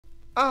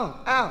oh.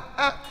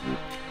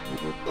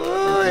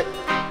 Ooh,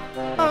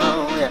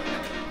 oh, yeah.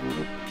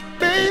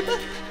 Baby,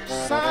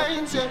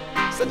 signs, yeah.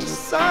 Such a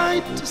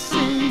sight to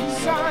see.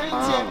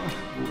 Signs, yeah.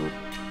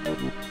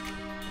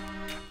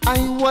 I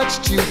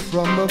watched you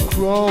from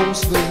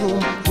across the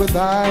room with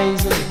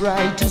eyes as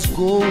bright as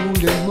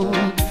golden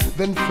moon.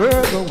 Then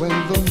further when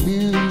the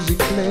music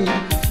played,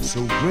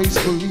 so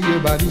gracefully your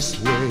body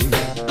swayed.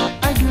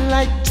 I'd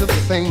like to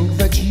think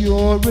that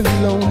you're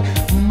alone.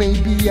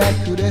 Maybe I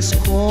could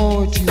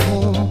escort you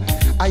home.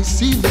 I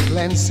see the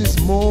glances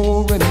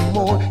more and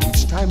more.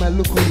 Each time I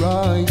look, her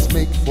eyes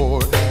make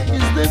four.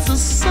 Is this a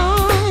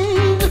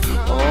sign?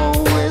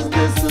 Oh, is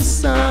this a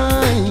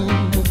sign?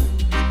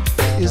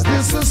 Is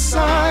this a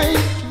sign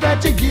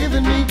that you're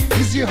giving me?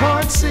 Is your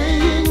heart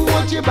saying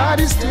what your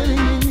body's telling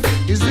me?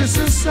 Is this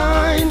a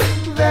sign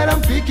that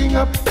I'm picking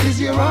up? Is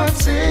your heart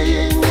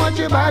saying what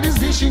your body's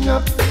dishing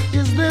up?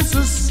 Is this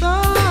a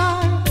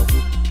sign?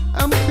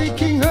 I'm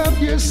picking up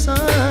your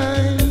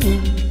sign.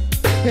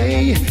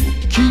 Hey,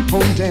 keep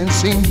on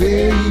dancing,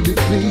 baby,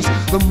 please.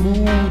 The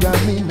mood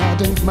I'm in, I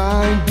don't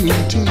mind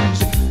being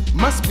teased.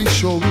 Must be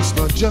sure it's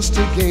not just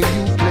a game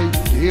you play.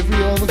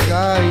 Every other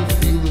guy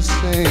feel the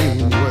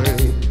same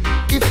way.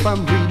 If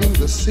I'm reading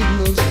the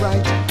signals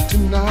right,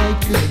 tonight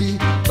could be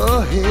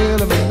a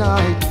hell of a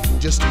night.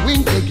 Just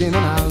wink again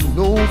and I'll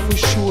know for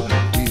sure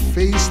we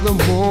face the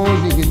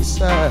morning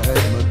inside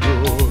my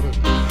door.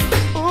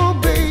 Oh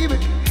baby,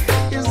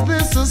 is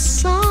this a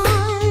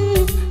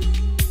sign?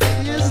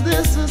 Is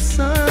this a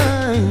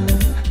sign?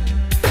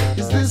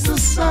 Is this a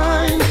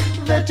sign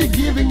that you're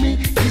giving me?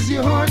 Is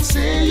your heart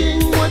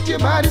saying what your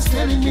body's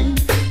telling me?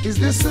 Is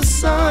this a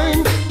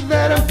sign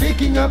that I'm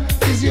picking up?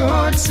 Is your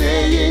heart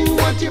saying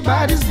what your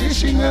body's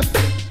dishing up?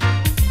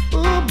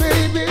 Oh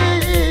baby,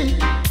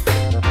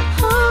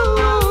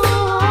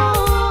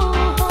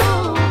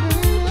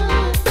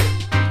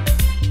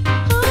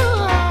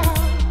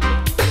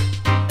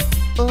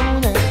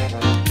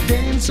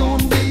 dance on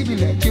baby,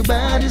 let your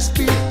body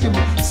speak to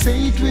me.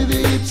 Say it with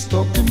your hips,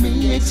 talk to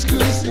me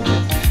exclusively.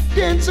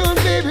 Dance on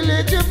baby,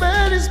 let your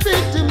body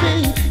speak to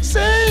me.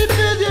 Say it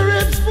with your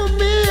hips for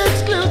me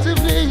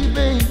exclusively,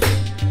 baby.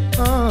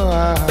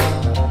 Oh,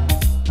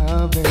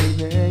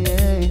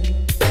 baby.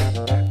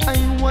 I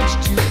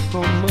watched you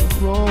from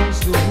across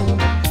the room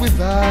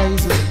with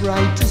eyes as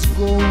bright as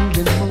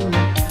golden moon.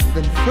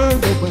 Then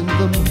further when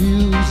the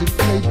music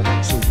played,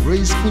 so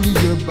gracefully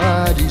your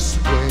body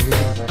swayed.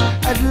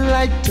 I'd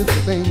like to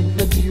think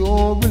that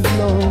you're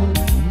alone.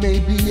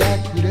 Maybe I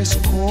could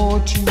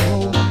escort you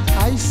home.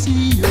 I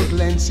see your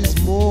glances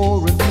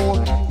more and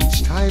more.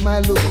 Each time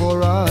I look,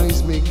 our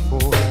eyes make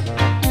four.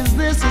 Is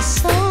this a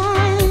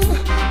sign?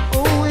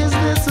 Oh, is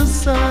this a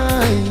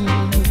sign?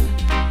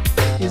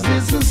 Is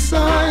this a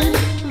sign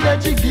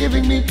that you're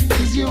giving me?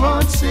 Is your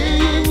heart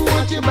saying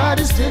what your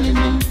body's telling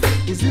me?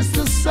 Is this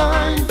a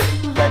sign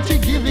that you're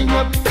giving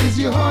up? Is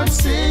your heart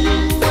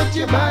saying what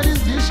your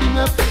body's dishing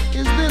up?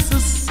 Is this a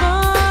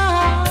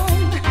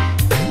sign?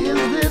 Is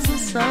this a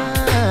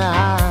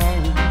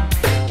sign?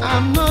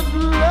 I'm not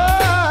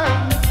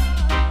blind,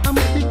 I'm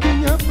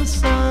picking up a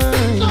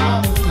sign.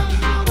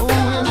 Oh,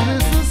 is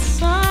this a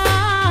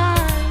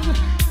sign?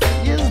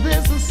 Is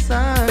this a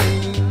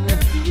sign?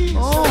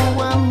 Oh,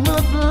 I'm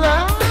not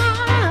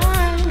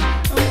blind,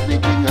 I'm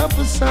picking up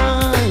a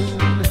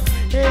sign.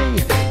 Hey,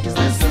 is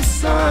this a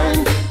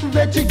sign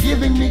that you're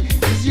giving me?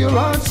 Is your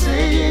heart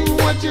saying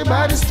what your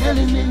body's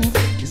telling me?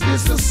 Is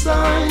this a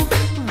sign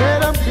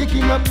that I'm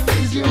picking up?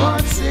 Is your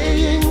heart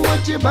saying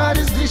what your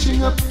body's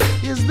dishing up?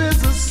 Is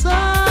this a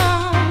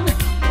sign?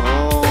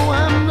 Oh,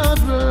 I'm not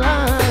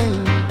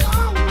blind,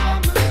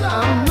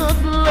 I'm not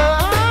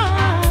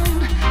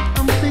blind,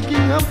 I'm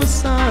picking up a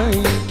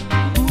sign.